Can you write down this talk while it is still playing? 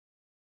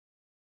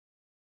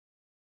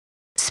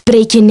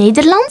Spreek je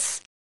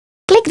Nederlands?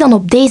 Klik dan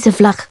op deze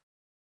vlag.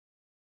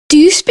 Do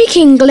you speak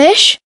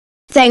English?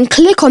 Then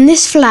click on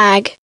this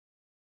flag.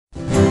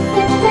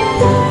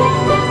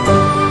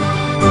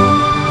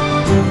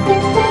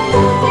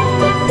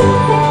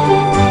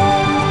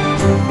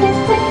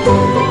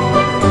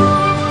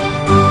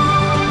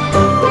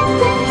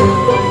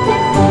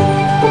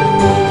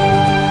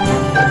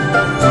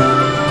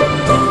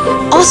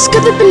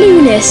 Oscar the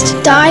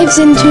Balloonist dives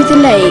into the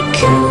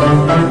lake.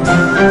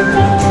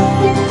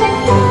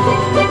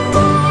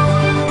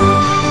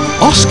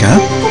 Oscar,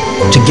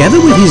 together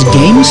with his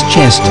games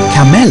chest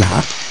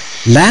Camilla,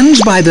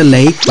 lands by the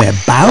lake where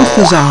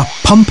Balthasar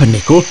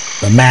Pumpernickel,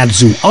 the mad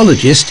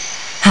zoologist...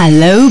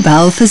 Hello,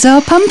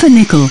 Balthasar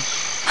Pumpernickel.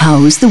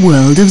 How's the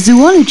world of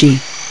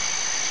zoology?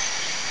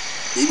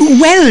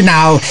 Well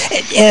now,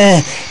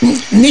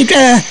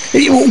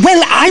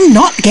 well, I'm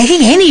not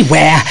getting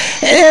anywhere.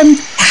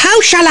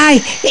 How shall I...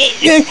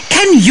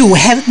 can you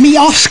help me,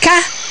 Oscar?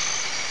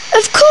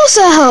 Of course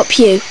I'll help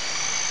you.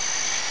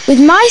 With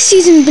my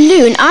season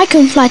balloon I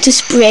can fly to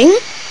spring,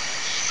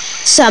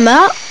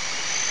 summer,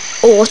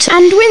 autumn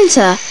and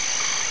winter.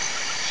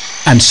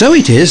 And so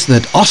it is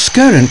that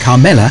Oscar and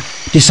Carmela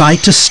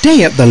decide to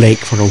stay at the lake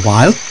for a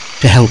while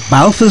to help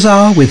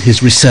Balthasar with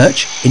his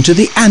research into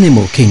the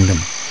animal kingdom.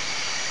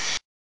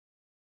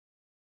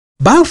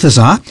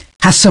 Balthasar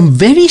has some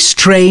very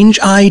strange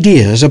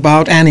ideas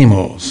about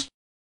animals.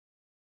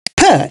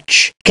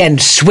 Perch can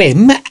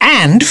swim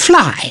and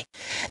fly.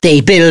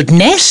 They build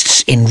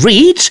nests in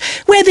reeds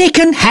where they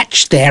can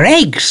hatch their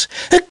eggs.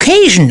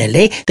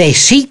 Occasionally they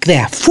seek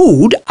their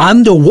food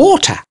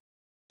underwater.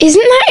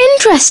 Isn't that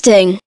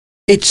interesting?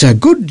 It's a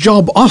good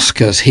job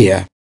Oscar's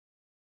here.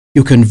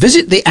 You can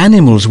visit the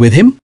animals with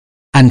him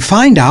and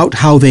find out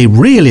how they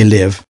really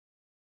live.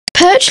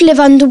 Perch live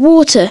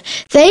underwater.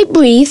 They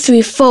breathe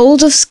through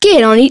folds of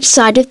skin on each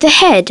side of the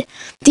head.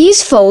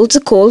 These folds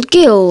are called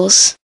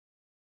gills.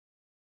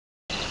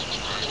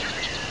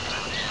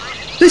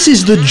 This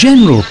is the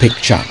general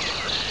picture.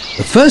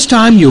 The first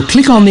time you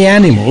click on the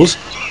animals,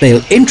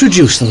 they'll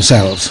introduce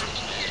themselves.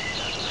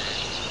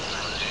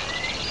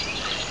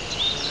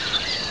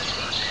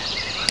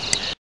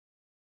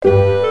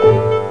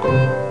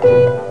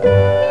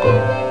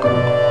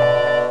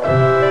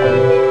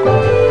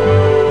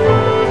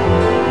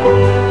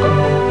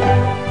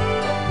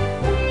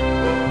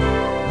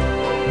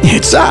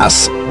 It's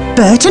us,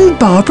 Bert and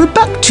Barbara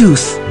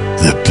Bucktooth.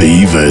 the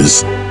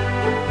beavers.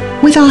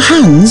 With our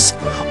hands,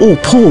 or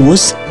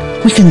paws,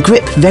 we can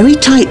grip very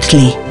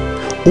tightly,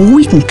 or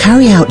we can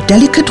carry out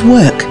delicate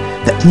work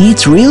that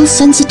needs real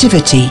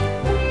sensitivity.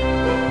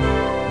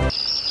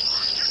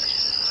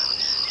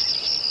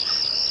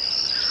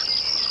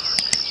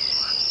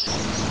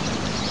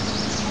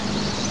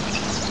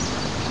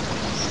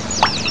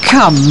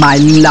 Come, my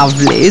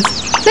lovelies.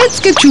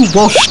 Let's get you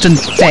washed and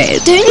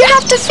fed. Don't you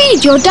have to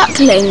feed your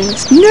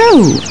ducklings?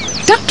 No,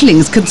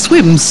 ducklings can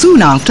swim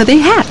soon after they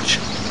hatch,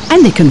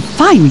 and they can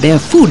find their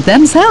food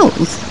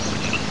themselves.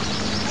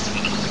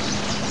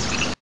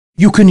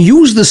 You can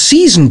use the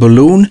season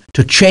balloon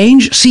to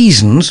change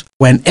seasons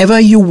whenever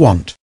you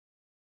want.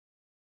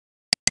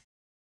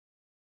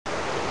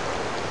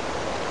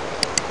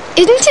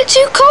 Isn't it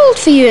too cold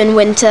for you in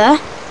winter?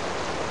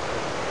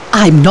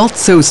 I'm not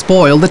so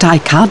spoiled that I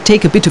can't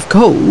take a bit of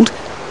cold.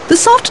 The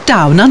soft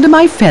down under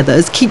my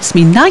feathers keeps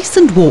me nice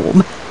and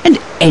warm, and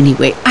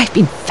anyway, I've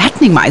been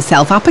fattening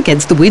myself up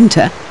against the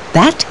winter.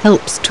 That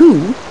helps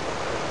too.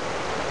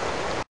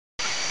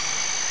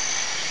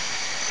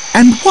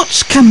 And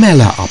what's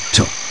Camilla up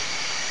to?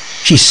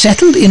 She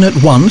settled in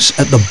at once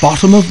at the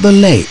bottom of the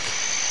lake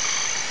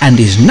and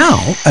is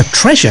now a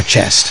treasure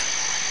chest.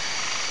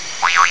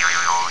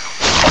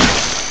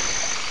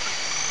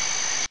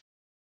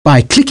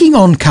 By clicking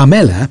on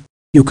Camilla,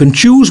 you can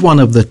choose one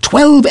of the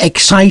 12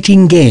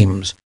 exciting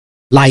games,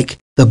 like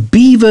the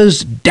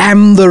Beavers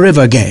Dam the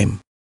River game,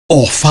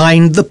 or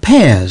Find the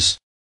Pears,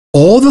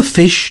 or the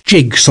Fish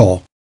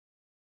Jigsaw.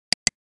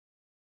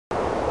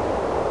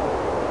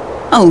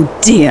 Oh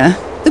dear,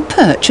 the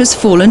perch has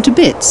fallen to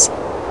bits,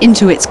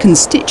 into its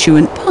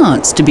constituent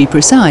parts to be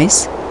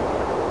precise.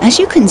 As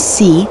you can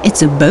see,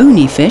 it's a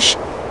bony fish.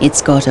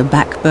 It's got a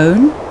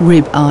backbone,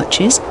 rib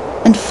arches,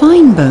 and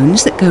fine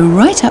bones that go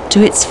right up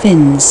to its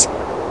fins.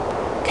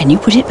 Can you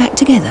put it back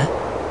together?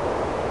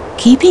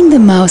 Keeping the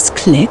mouse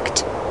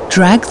clicked,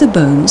 drag the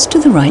bones to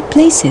the right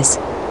places.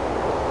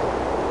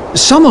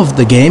 Some of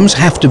the games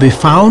have to be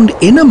found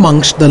in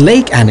amongst the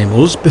lake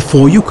animals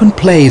before you can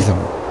play them.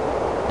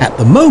 At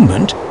the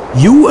moment,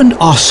 you and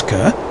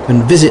Oscar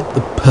can visit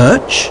the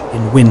perch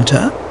in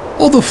winter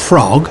or the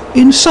frog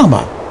in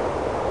summer.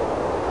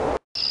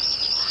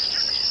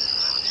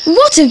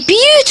 What a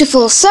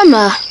beautiful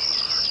summer!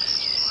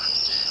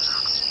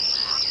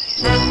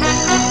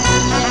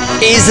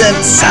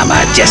 Isn't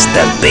summer just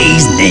the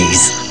bee's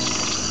knees?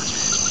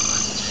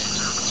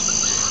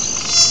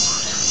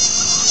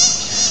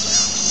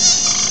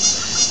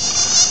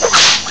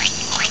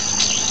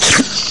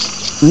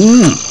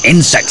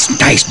 Insects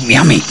taste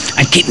yummy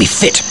and keep me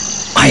fit.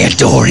 I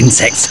adore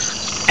insects.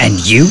 And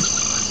you?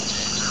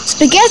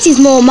 Spaghetti's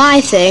more my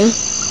thing.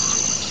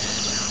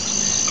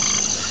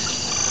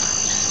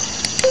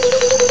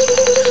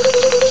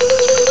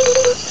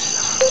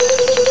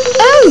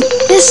 Oh,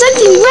 there's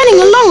something running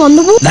along on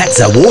the wall.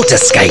 That's a water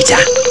skater.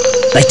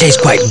 They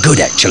taste quite good,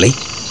 actually.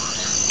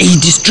 He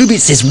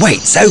distributes his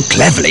weight so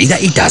cleverly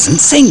that he doesn't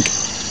sink.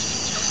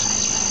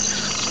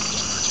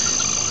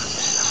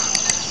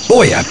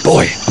 Boy, oh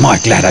boy, am I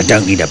glad I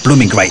don't need a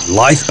blooming great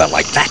lifeboat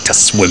like that to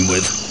swim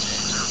with.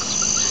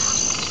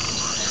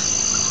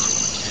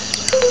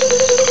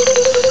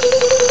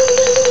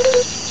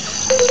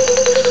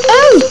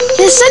 Oh,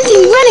 there's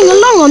something running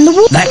along on the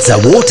wall. That's a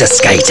water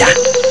skater.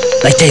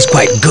 They taste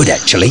quite good,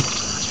 actually.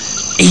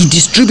 He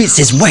distributes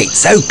his weight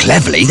so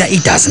cleverly that he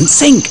doesn't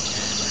sink.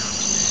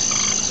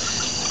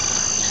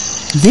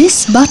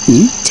 This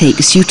button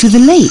takes you to the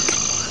lake.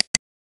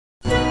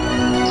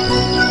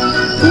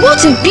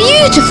 What a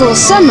beautiful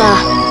summer!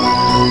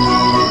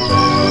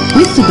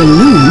 With the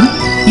balloon,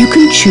 you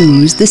can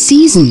choose the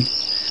season.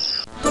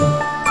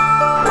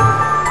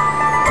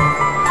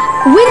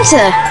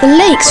 Winter, the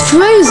lake's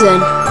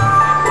frozen.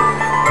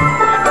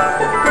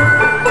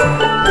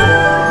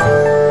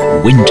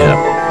 Winter,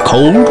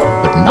 cold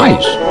but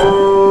nice.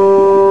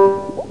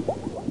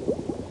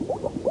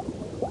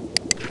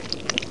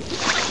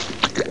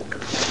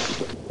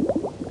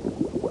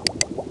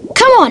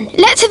 Come on,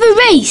 let's have a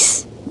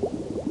race.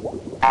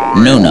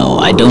 No,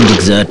 I don't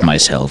exert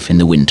myself in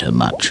the winter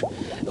much.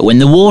 When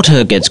the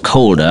water gets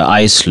colder,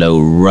 I slow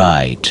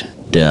right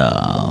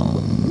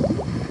down.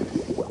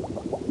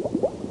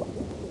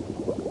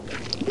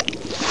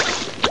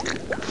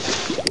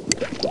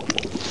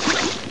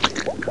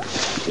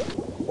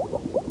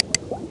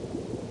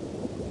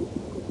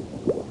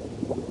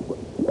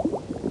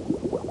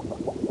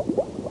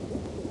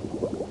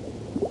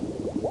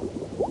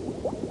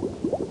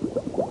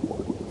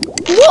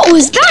 What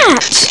was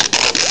that?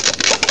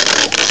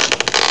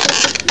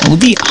 Oh,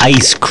 the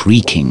ice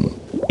creaking.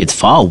 It's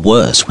far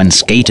worse when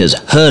skaters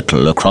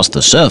hurtle across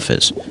the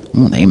surface.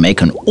 Oh, they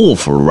make an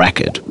awful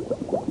racket.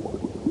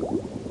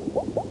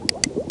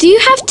 Do you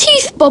have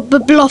teeth, Bob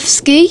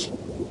Boblowski?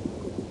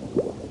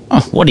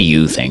 Oh, what do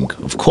you think?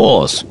 Of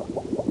course.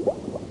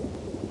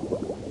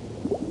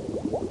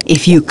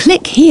 If you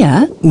click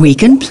here, we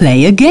can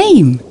play a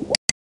game.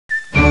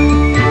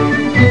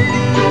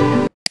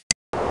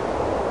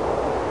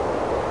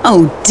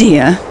 Oh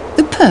dear,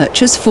 the perch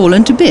has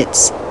fallen to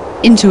bits.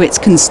 Into its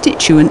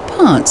constituent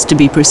parts, to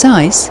be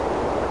precise.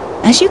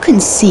 As you can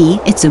see,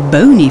 it's a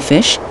bony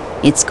fish.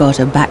 It's got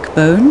a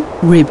backbone,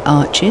 rib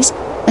arches,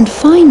 and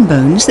fine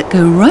bones that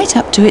go right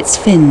up to its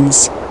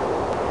fins.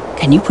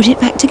 Can you put it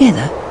back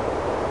together?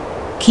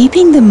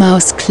 Keeping the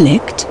mouse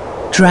clicked,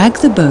 drag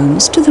the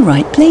bones to the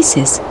right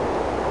places.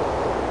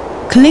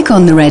 Click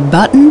on the red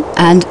button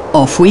and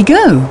off we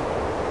go.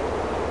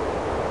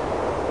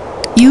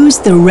 Use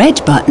the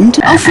red button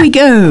to off we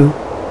go.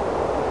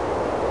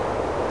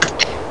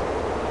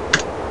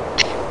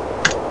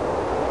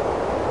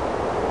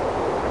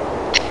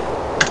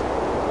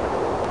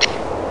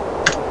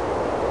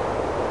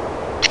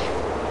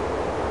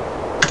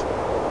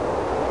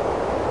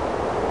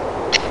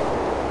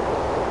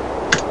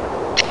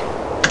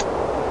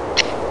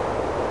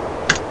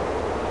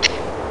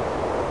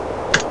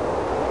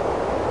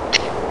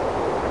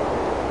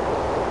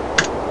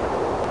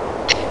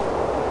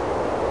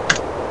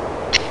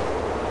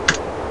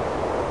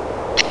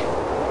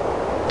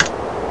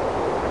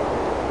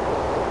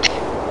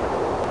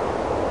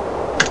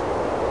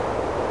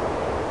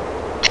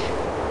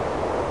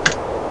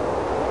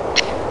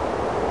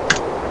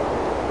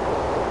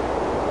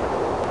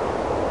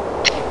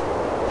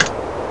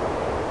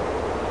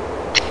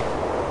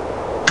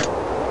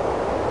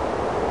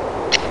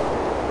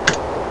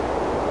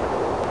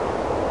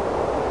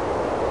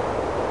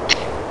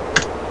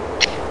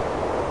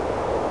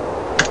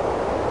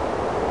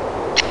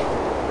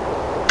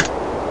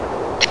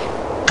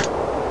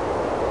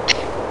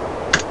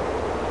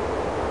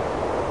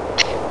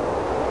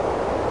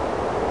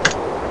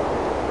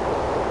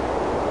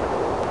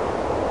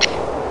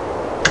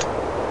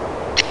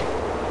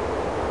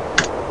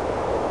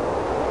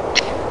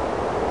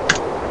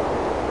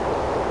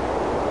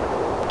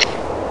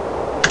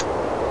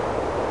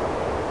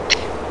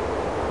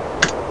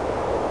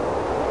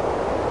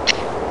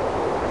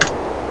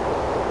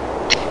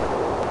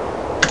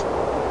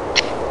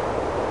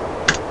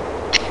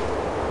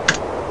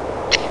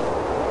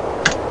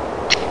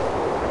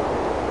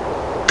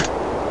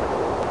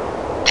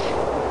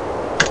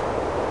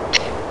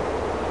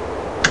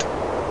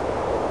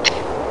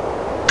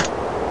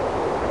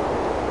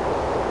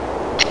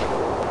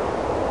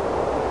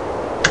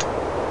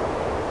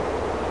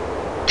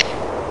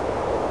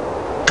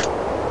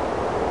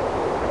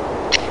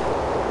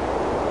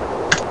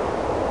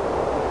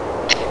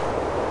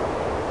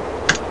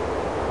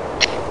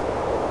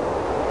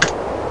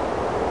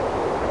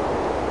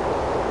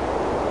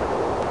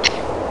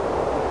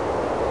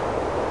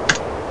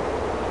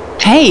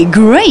 Hey,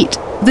 great!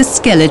 The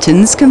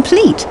skeleton's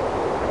complete.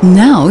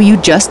 Now you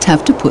just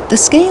have to put the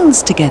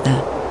scales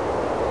together.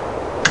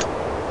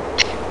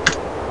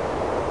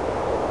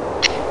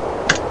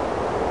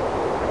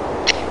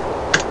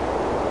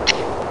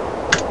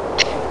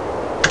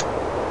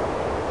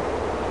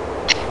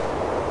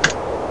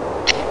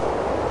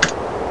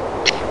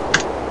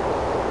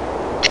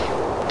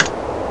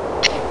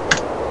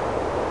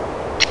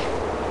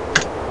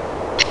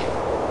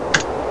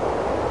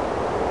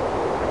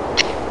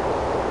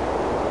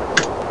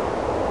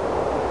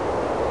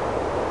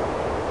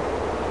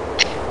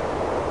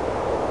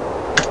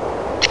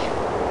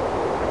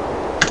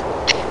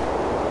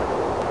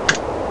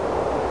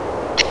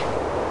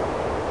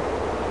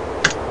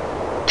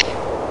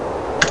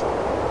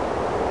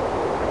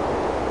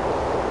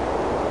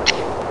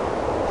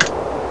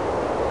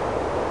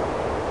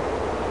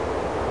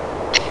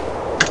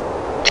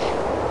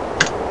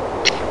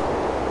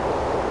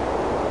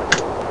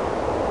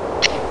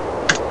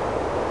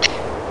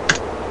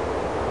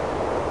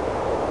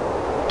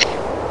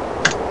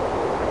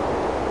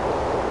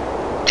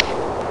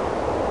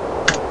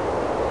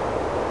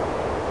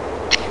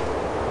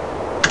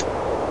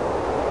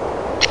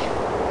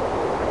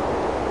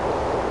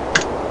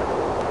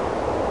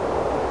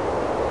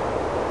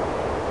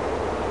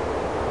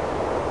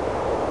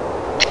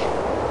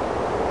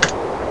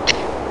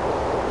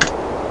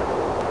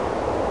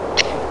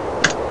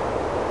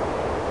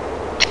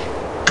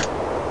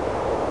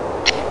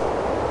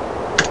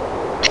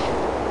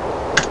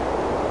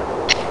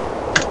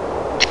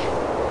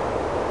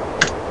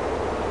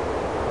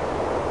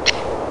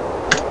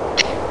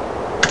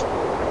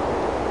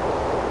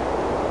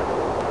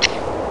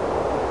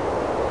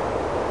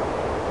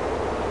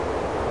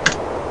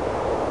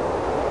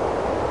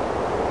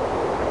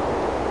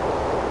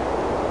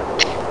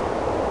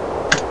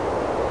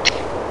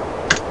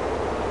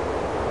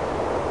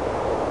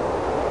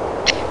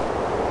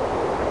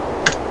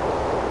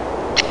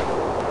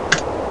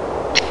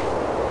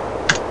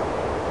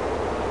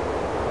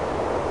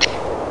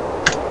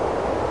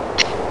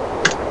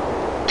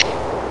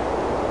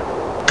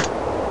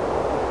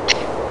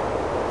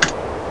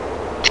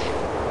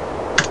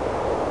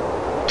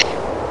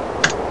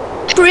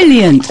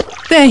 Brilliant!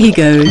 There he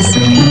goes.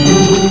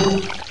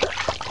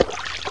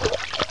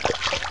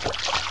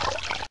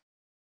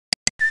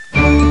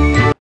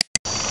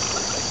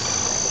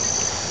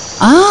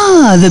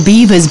 Ah, the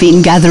beaver's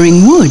been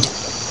gathering wood.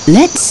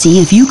 Let's see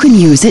if you can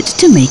use it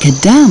to make a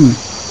dam.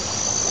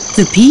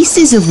 The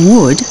pieces of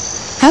wood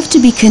have to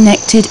be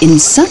connected in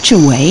such a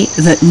way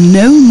that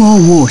no more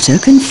water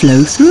can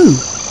flow through.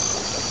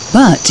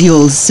 But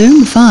you'll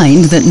soon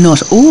find that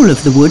not all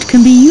of the wood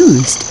can be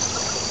used.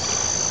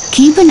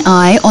 Keep an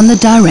eye on the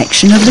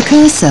direction of the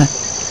cursor.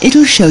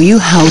 It'll show you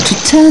how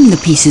to turn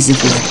the pieces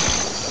of wood.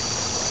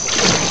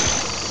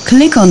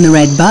 Click on the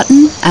red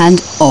button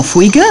and off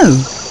we go.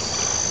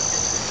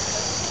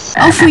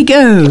 Off we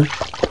go!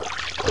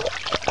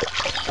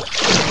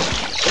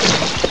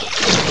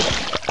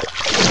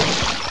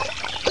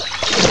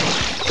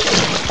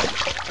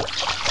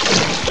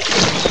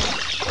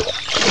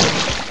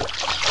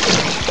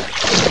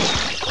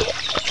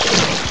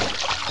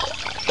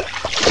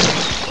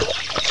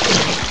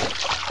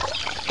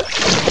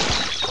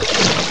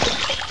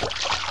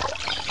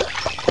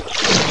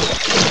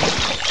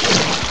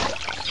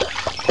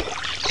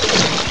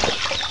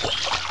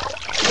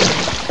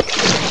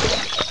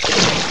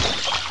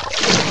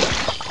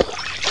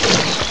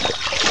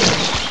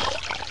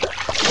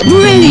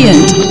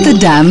 Brilliant! The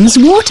dam's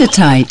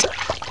watertight.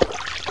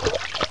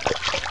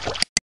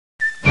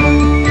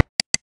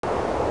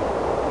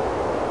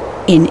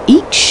 In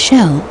each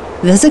shell,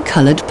 there's a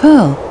coloured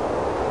pearl.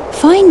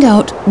 Find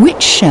out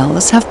which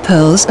shells have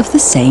pearls of the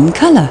same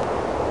colour.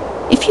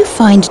 If you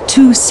find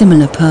two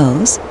similar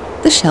pearls,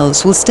 the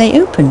shells will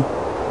stay open.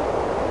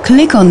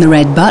 Click on the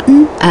red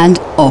button and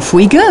off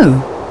we go.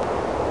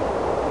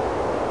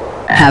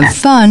 Have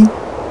fun!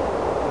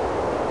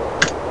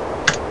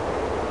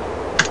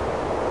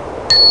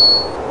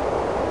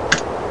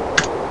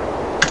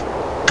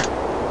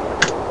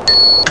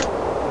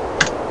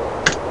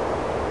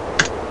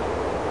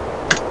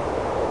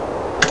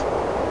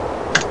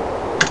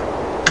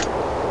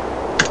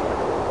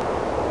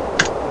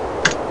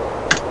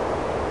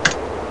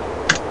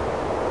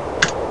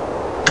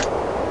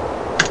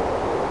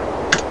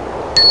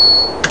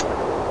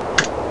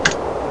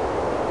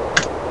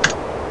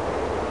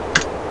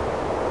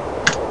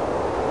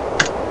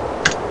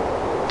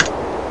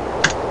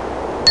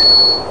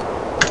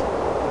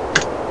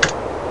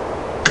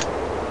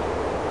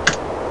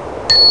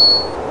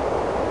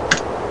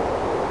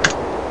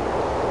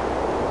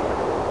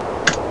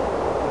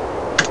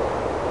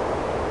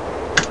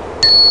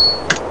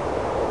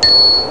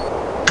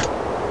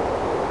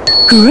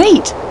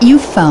 Great!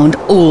 You've found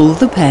all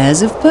the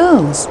pairs of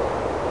pearls.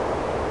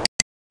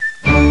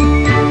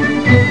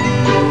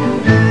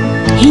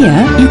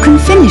 Here you can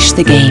finish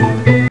the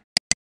game.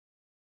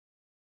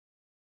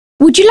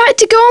 Would you like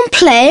to go on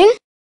playing?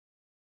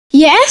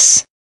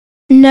 Yes?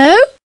 No?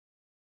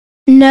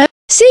 No?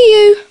 See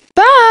you.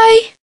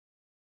 Bye!